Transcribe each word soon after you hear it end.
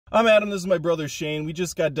I'm Adam, this is my brother Shane. We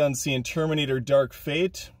just got done seeing Terminator Dark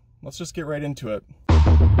Fate. Let's just get right into it.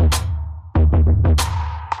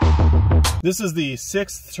 This is the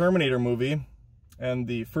 6th Terminator movie, and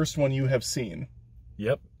the first one you have seen.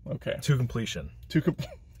 Yep. Okay. To completion.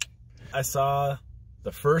 I saw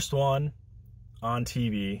the first one on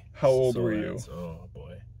TV. How old were you? Oh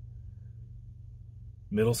boy.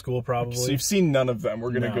 Middle school, probably. So you've seen none of them.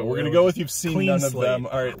 We're gonna go with you've seen none of them.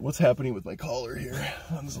 All right, what's happening with my collar here?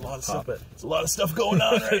 There's a lot of stuff. There's a lot of stuff going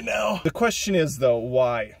on right now. The question is though,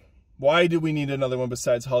 why? Why do we need another one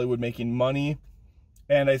besides Hollywood making money?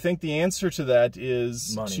 And I think the answer to that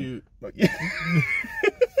is money.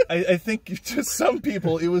 I think to some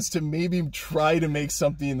people it was to maybe try to make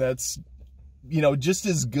something that's, you know, just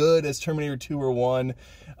as good as Terminator 2 or 1,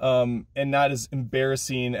 and not as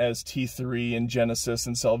embarrassing as T3 and Genesis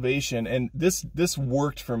and Salvation. And this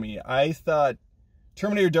worked for me. I thought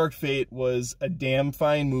Terminator Dark Fate was a damn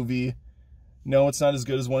fine movie. No, it's not as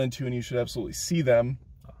good as 1 and 2, and you should absolutely see them.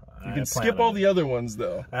 You can skip all the other ones,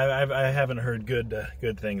 though. I haven't heard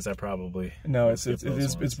good things. I probably no.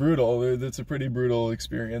 It's brutal. It's a pretty brutal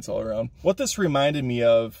experience all around. What this reminded me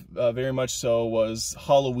of, very much so, was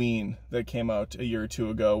Halloween that came out a year or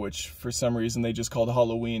two ago, which for some reason they just called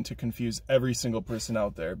Halloween to confuse every single person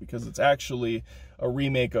out there, because it's actually a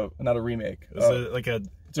remake of, not a remake. It's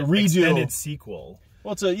a redo, extended sequel.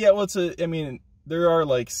 Well, I mean, there are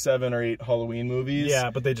like 7 or 8 Halloween movies.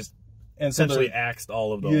 Yeah, but they just. And essentially axed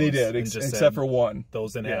all of those. Yeah, they did, except for one.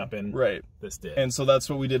 Those didn't happen. Right. This did. And so that's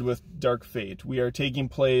what we did with Dark Fate. We are taking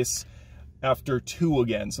place after 2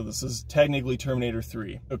 again, so this is technically Terminator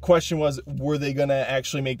 3. The question was, were they going to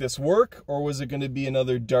actually make this work, or was it going to be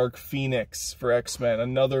another Dark Phoenix for X-Men,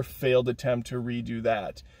 another failed attempt to redo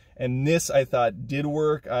that? And this, I thought, did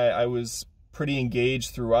work. I was pretty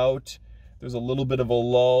engaged throughout. There's a little bit of a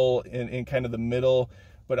lull in kind of the middle.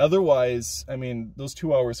 But otherwise, I mean, those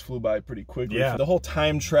 2 hours flew by pretty quickly. Yeah. The whole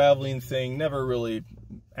time traveling thing never really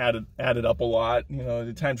added up a lot. You know,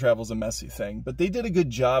 the time travel is a messy thing. But they did a good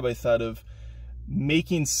job, I thought, of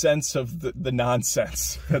making sense of the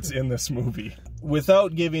nonsense that's in this movie.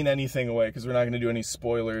 Without giving anything away, because we're not going to do any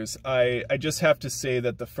spoilers, I just have to say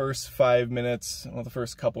that the first 5 minutes, well, the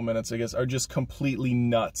first couple minutes, I guess, are just completely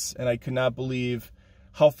nuts. And I could not believe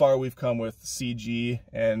how far we've come with CG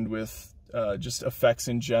and with just effects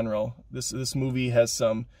in general. This movie has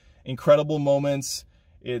some incredible moments.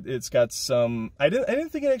 It's got some. I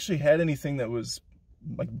didn't think it actually had anything that was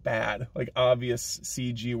like bad, like obvious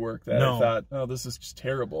CG work that I thought, oh, this is just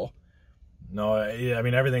terrible. No, I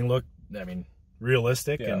mean everything looked,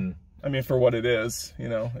 realistic, and I mean for what it is, you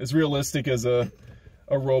know, as realistic as a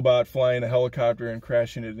robot flying a helicopter and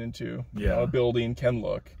crashing it into a building can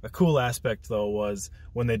look. A cool aspect though was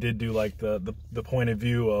when they did do like the point of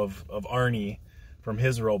view of Arnie from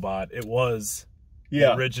his robot. It was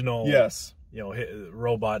the original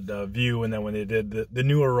robot view, and then when they did the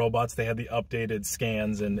newer robots, they had the updated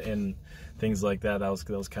scans and things like that. That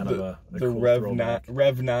was kind of a cool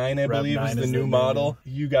Rev 9, I believe, is the new model.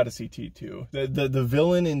 You got to see T2. The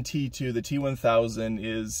villain in T2, the T1000,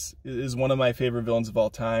 is one of my favorite villains of all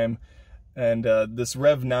time. And this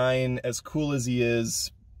Rev 9, as cool as he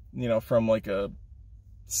is, you know, from like a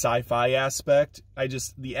sci-fi aspect,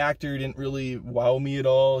 the actor didn't really wow me at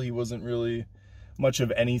all. He wasn't really much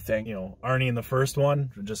of anything. You know, Arnie in the first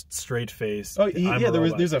one, just straight face. Oh yeah,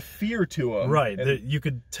 there's a fear to him. Right, you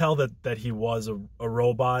could tell that he was a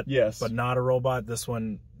robot. Yes, but not a robot. This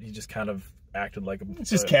one, he just kind of acted like a.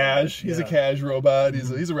 It's just cash. He's a cash robot.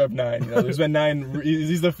 He's a Rev 9. You know, there's been 9.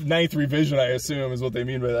 He's the 9th revision, I assume, is what they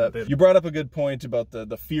mean by that. You brought up a good point about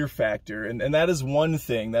the fear factor, and that is one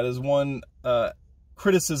thing. That is one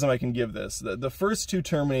criticism I can give this. The first 2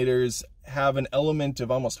 Terminators have an element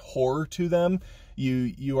of almost horror to them.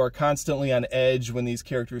 You are constantly on edge when these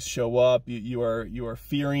characters show up. You are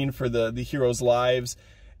fearing for the heroes' lives.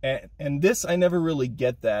 And this, I never really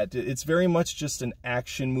get that. It's very much just an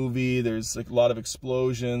action movie. There's like a lot of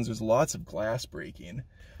explosions. There's lots of glass breaking.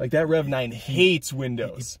 Like that Rev 9 hates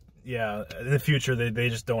windows. Yeah, in the future they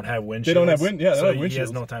just don't have windshields. They don't have windshields. He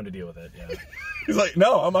has no time to deal with it. Yeah. He's like,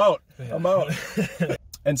 no, I'm out. Yeah. I'm out.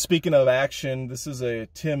 And speaking of action, this is a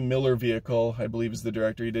Tim Miller vehicle, I believe is the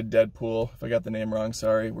director. He did Deadpool. If I got the name wrong,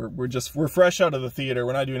 sorry. We're fresh out of the theater.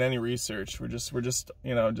 We're not doing any research. We're just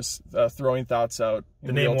throwing thoughts out.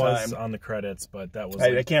 The name was on the credits, but that was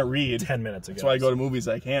I can't read. 10 minutes ago. That's why I go to movies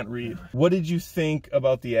I can't read. What did you think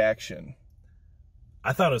about the action?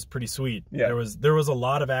 I thought it was pretty sweet. Yeah. There was a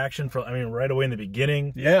lot of action right away in the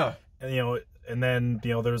beginning. Yeah. And and then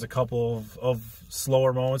there was a couple of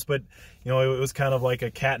slower moments, but it was kind of like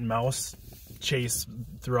a cat and mouse chase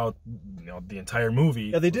throughout, you know, the entire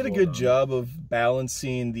movie. Yeah, they did a good job of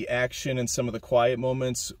balancing the action and some of the quiet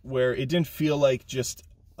moments where it didn't feel like just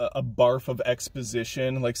a barf of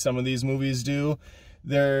exposition like some of these movies do.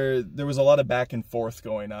 There was a lot of back and forth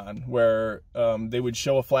going on where they would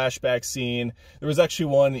show a flashback scene. There was actually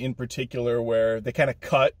one in particular where they kind of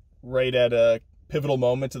cut right at a pivotal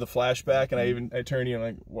moment to the flashback, and I turned to you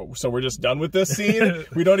and like, so we're just done with this scene?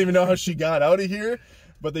 We don't even know how she got out of here?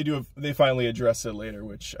 But they finally address it later,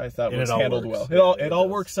 which I thought was handled well. It all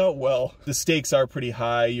works out well. The stakes are pretty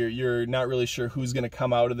high. You're not really sure who's going to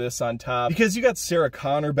come out of this on top, because you got Sarah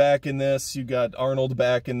Connor back in this, you got Arnold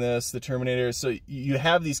back in this, the Terminator. So you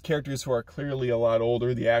have these characters who are clearly a lot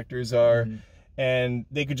older, the actors are, and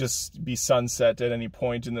they could just be sunset at any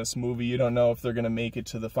point in this movie. You don't know if they're going to make it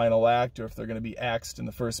to the final act or if they're going to be axed in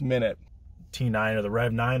the first minute. T9 or the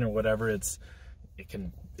Rev 9 or whatever, it's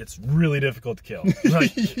really difficult to kill.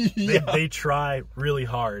 Like, they try really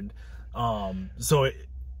hard.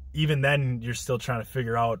 Even then, you're still trying to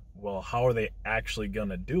figure out, well, how are they actually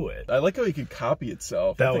gonna do it? I like how it could copy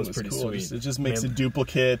itself. That was pretty cool. Sweet. It just makes a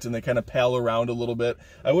duplicate, and they kind of pal around a little bit.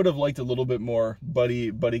 I would have liked a little bit more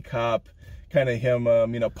buddy cop, kind of him,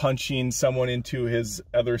 you know, punching someone into his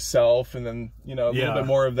other self, and then, you know, a little bit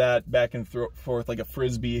more of that back and forth like a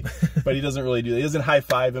frisbee. But he doesn't really do that. He doesn't high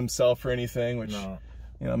five himself or anything, which. No.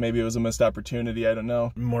 You know, maybe it was a missed opportunity. I don't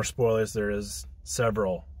know. More spoilers. There is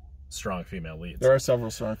several strong female leads. There are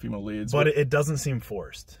several strong female leads, but it doesn't seem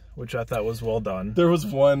forced, which I thought was well done. There was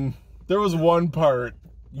one part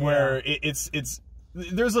where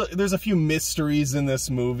there's a few mysteries in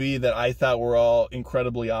this movie that I thought were all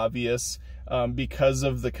incredibly obvious because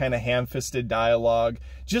of the kind of ham-fisted dialogue.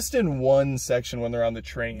 Just in one section when they're on the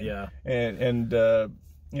train, and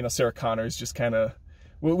you know, Sarah Connor is just kind of.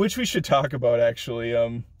 Which we should talk about, actually.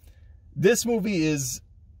 This movie is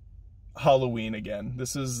Halloween again.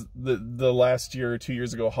 This is the last year or 2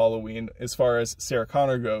 years ago Halloween. As far as Sarah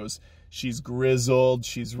Connor goes, she's grizzled,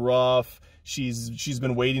 she's rough, she's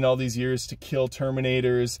been waiting all these years to kill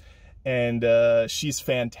Terminators, and she's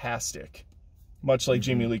fantastic, much like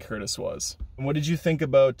Jamie Lee Curtis was. And what did you think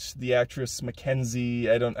about the actress Mackenzie?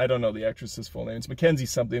 I don't know the actress's full name. It's Mackenzie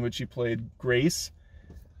something, but she played Grace,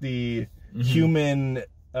 the human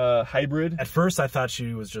hybrid. At first I thought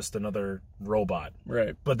she was just another robot,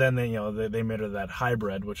 right? But then they made her that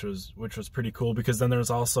hybrid, which was pretty cool, because then there's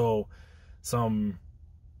also some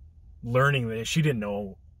learning that she didn't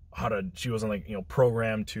know how to. She wasn't like, you know,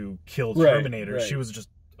 programmed to kill Terminator. Right. She was just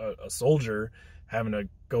a soldier having to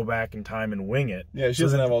go back in time and wing it. Yeah, she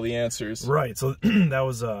doesn't have all the answers. Right. So that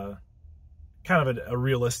was kind of a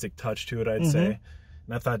realistic touch to it, I'd say.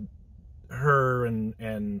 And I thought her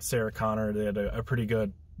and Sarah Connor, they had a pretty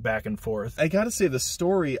good back and forth. I gotta say, the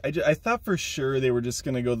story, I thought for sure they were just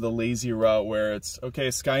gonna go the lazy route where it's, okay,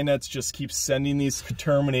 Skynet's just keeps sending these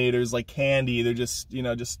Terminators like candy. They're just, you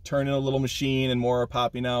know, just turning a little machine and more are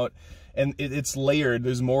popping out. And it's layered.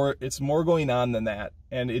 There's more, it's more going on than that.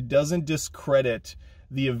 And it doesn't discredit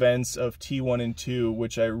the events of T1 and 2,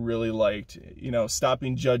 which I really liked. You know,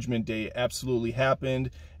 stopping Judgment Day absolutely happened,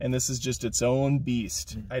 and this is just its own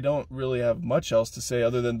beast. I don't really have much else to say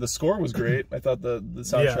other than the score was great. I thought the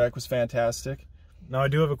soundtrack was fantastic. Now, I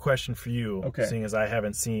do have a question for you, okay, seeing as I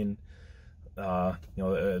haven't seen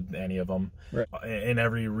any of them. Right. In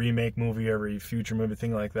every remake movie, every future movie,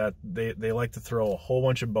 thing like that, they like to throw a whole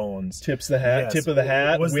bunch of bones. Tips the hat, yes. Tip of the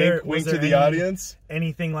hat, wink to the audience.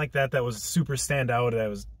 Anything like that was super stand out, that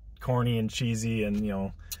was corny and cheesy, and, you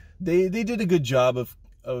know. They did a good job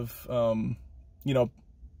of you know,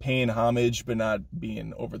 paying homage but not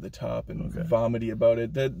being over the top and vomity about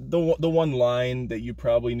it. The one line that you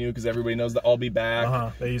probably knew because everybody knows that I'll be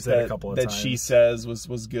back. They used that a couple of times. That she says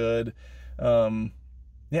was good.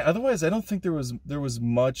 Yeah, otherwise I don't think there was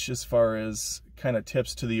much as far as kind of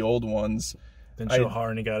tips to the old ones. Didn't show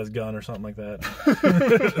how he got his gun or something like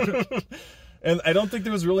that. And I don't think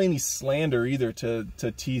there was really any slander either to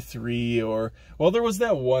T3 or, well, there was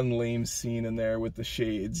that one lame scene in there with the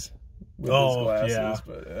shades with his glasses,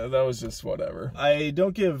 but that was just whatever. I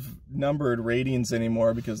don't give numbered ratings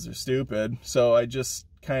anymore because they're stupid, so I just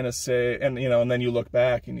kind of say, and you know, and then you look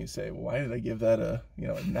back and you say, well, why did I give that a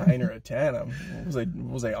 9 or a 10? What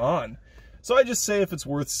was I on? So I just say if it's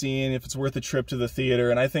worth seeing, if it's worth a trip to the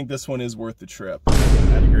theater, and I think this one is worth the trip.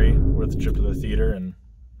 I'd agree, worth the trip to the theater. And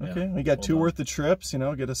okay, we got two worth the trips. You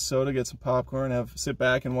know, get a soda, get some popcorn, sit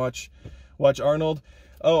back and watch Arnold.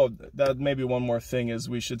 Oh, that maybe one more thing is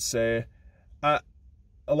we should say, a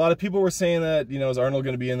lot of people were saying that, you know, is Arnold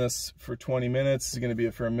going to be in this for 20 minutes? Is he going to be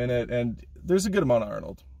it for a minute? And there's a good amount of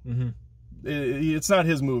Arnold. It's not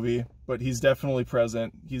his movie, but he's definitely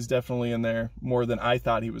present. He's definitely in there more than I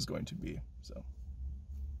thought he was going to be. So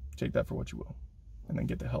take that for what you will, and then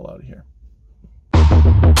get the hell out of here.